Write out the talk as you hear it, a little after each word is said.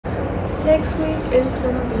Next week is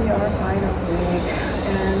gonna be our final week,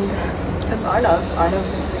 and because I love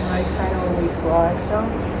doing like final week vlog, so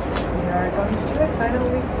we are going to do a final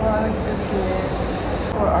week vlog this year.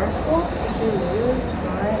 For our school, for new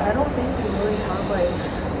design, I don't think we really have like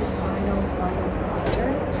a final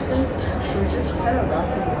project. We're just kind of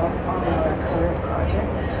wrapping up on our current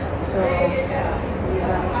project, so you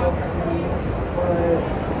guys will see what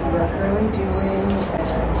we are currently doing,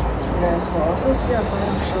 and you guys will also see our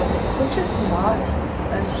final showcase, which is not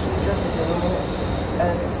as huge of a deal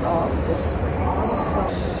as this spring. So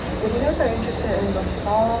if you guys are interested in the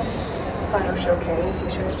fall final showcase, you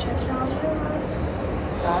should check it out with us.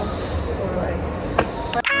 Fast or like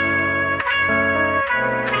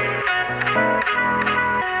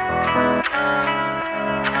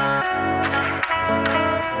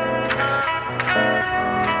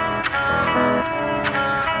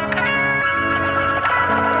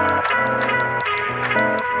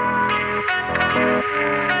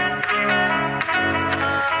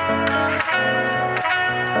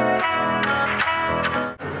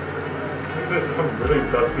this is some really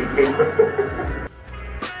dusty paper.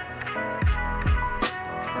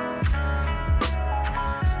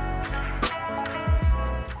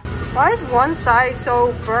 why is one side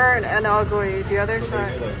so burnt and ugly, the other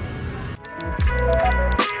side?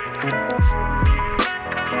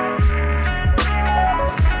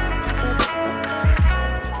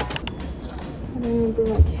 I didn't even bring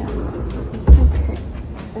my camera. It's okay.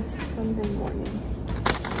 It's Sunday morning.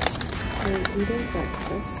 We're eating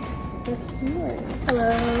breakfast with Mary.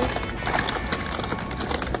 Hello.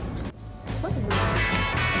 What is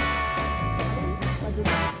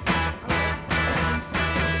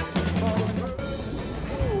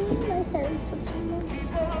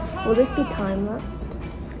Will this be time lapsed?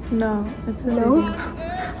 No, it's a no.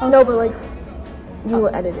 No, but like you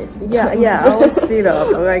will edit it to be time yeah. I will speed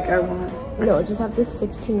up. Like I want. No, just have this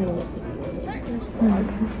 16-minute video.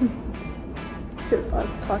 Just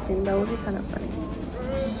us talking. That would be kind of funny.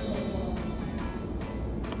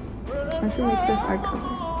 I should make this our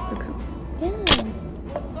cover. Yeah.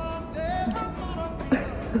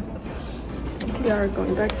 We are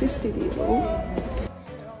going back to studio.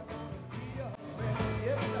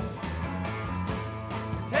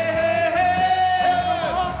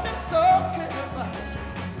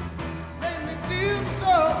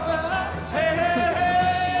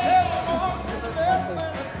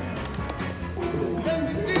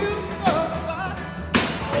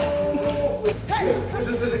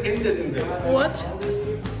 What?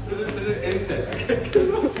 This is ended.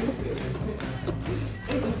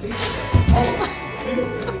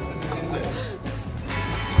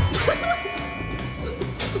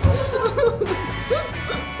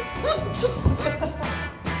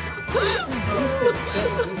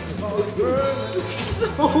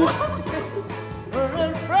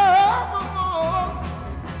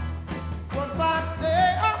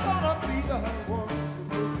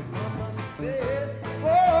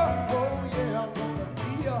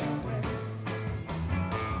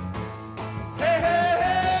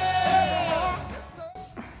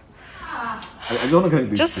 I don't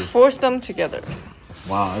know. Just force them together.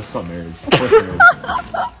 Wow, that's not marriage. Forced marriage.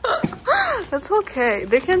 That's okay.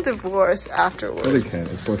 They can divorce afterwards. No, they can't.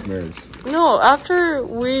 It's forced marriage. No, after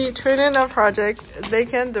we turn in a project, they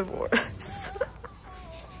can divorce.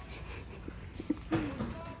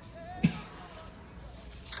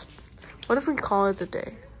 What if we call it a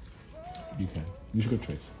day? You can. You should go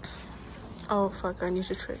trace. Oh fuck, I need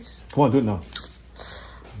to trace. Come on, do it now.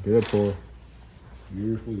 Beautiful.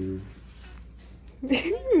 Beautiful years.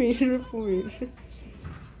 Beautiful years.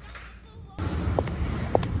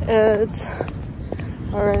 It's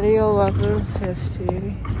already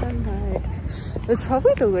 11:50 at night. It's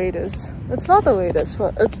probably the latest. It's not the latest,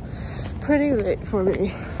 but it's pretty late for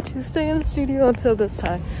me to stay in the studio until this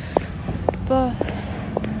time. But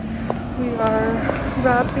we are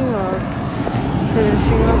wrapping up,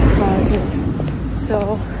 finishing up projects,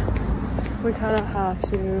 so we kind of have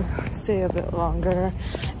to stay a bit longer.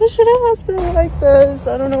 It shouldn't have been like this.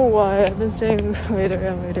 I don't know why. I've been staying later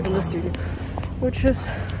and later in the studio, which is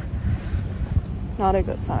not a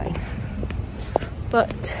good sign.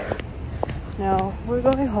 But now we're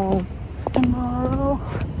going home. Tomorrow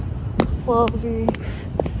will be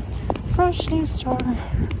fresh new start.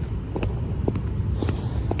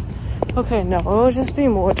 Okay, no, it will just be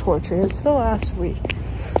more torture. It's the last week.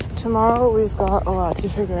 Tomorrow we've got a lot to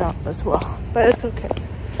figure out as well, but it's okay.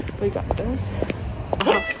 We got this.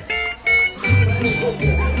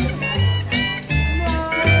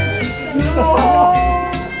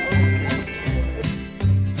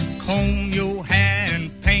 Comb your hair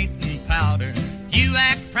and paint and powder. You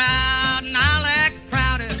act proud proud and I'll act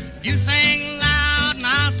prouder. You sing loud and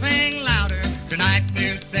I'll sing louder. Tonight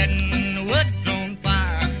we're setting the woods on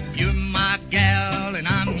fire. You're my gal and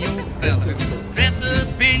I'm your feller. Dress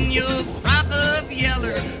up in your frock of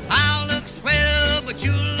yeller. I'll look swell, but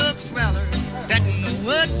you look sweller. Setting the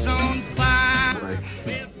woods on fire.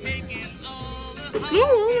 We're taking all the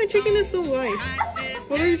No, my chicken is so white.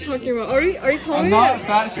 What are you talking about? Are you calling I'm not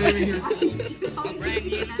fat shaming you.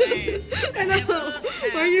 I know.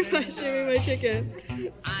 Why are you fat shaming my chicken?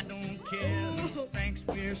 I don't care who thinks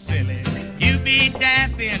we're silly. You be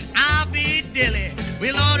daffy and I'll be dilly.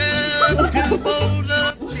 We'll order 2 bowls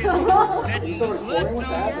of chili. Setting the woods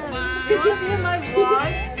on fire. Did you see my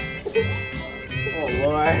vlog? Oh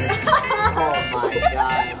Lord. Oh my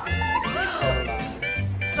God.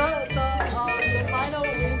 The final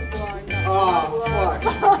week vlog. Oh fuck.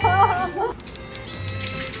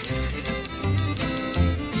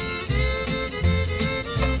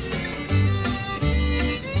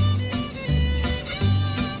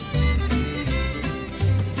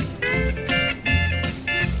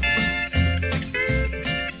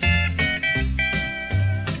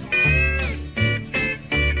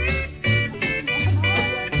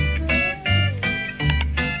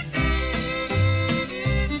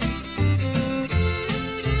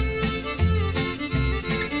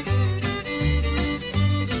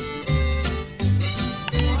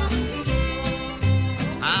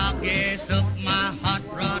 I'll gas up my hot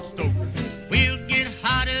rod stoker. We'll get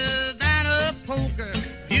hotter than a poker.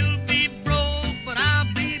 You'll be broke, but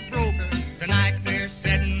I'll be broker. Tonight we're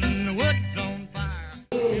setting the woods on fire.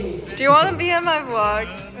 Do you want to be in my vlog?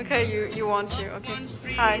 Okay, you want to. Okay.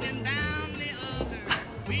 Hi.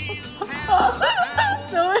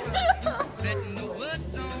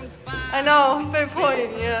 I know, big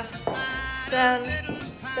point, yeah. Stan,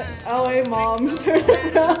 the LA mom, turn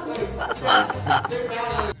around.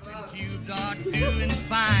 Cubes are doing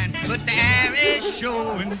fine, but the air is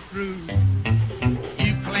showing through.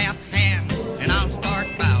 You clap hands and I'll start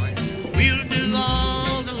bowing. We'll do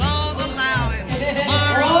all the laws allowing.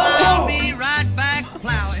 Tomorrow I'll be right back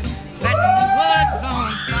plowing, setting the woods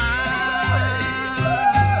on fire.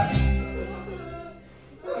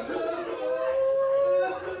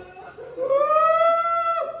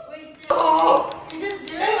 You just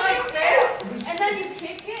do it like this, and then you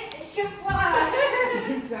kick it, it can fly.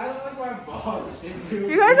 You sound like my boss.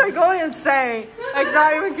 You guys are going insane. Like,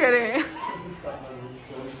 not even kidding.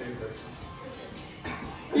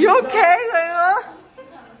 You okay, Layla?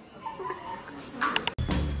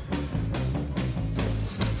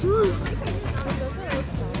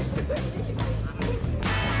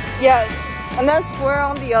 Yes, and then square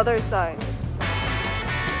on the other side.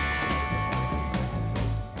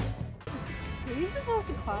 Are you just supposed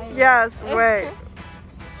to climb? Yes, wait.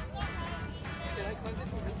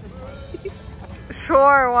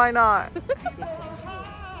 Sure, why not?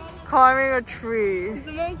 Climbing a tree. It's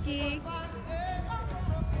a monkey.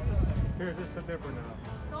 Here, just sit there for now.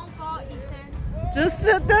 Don't fall, Ethan. Just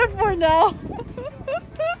sit there for now.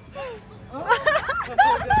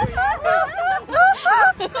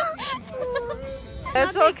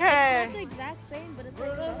 It's okay. It's not the exact same, but it's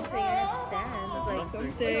like something and it stands. Like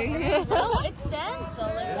something. No, it stands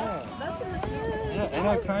though. Like that's legit. Yeah, and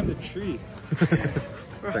I climbed a tree.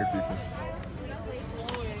 Thanks, Ethan.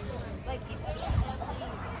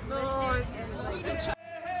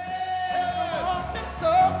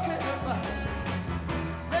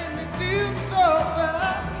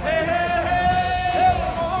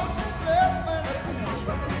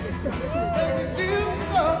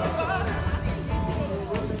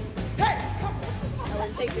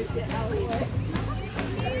 Take this shit out of the way.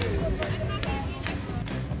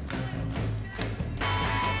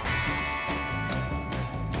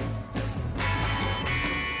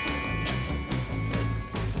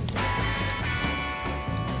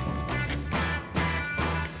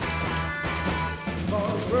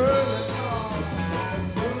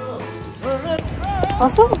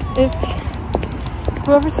 Also, if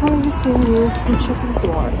whoever's coming to see you, you're choosing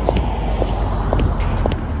dorms.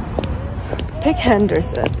 Pick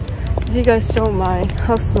Henderson. If you guys don't mind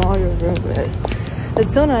how small your room is.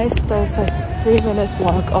 It's so nice that it's like 3 minutes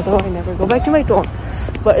walk, although I never go back to my dorm.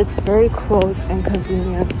 But it's very close and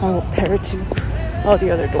convenient compared to all the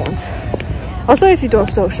other dorms. Also, if you don't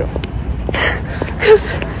social.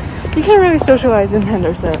 Because you can't really socialize in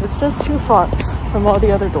Henderson. It's just too far from all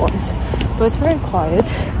the other dorms. But it's very quiet.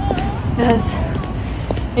 It has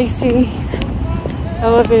AC,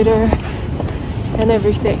 elevator, and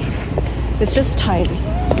everything. It's just tiny.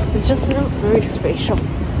 It's just very spatial.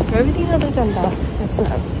 For everything other than that, it's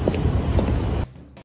nice.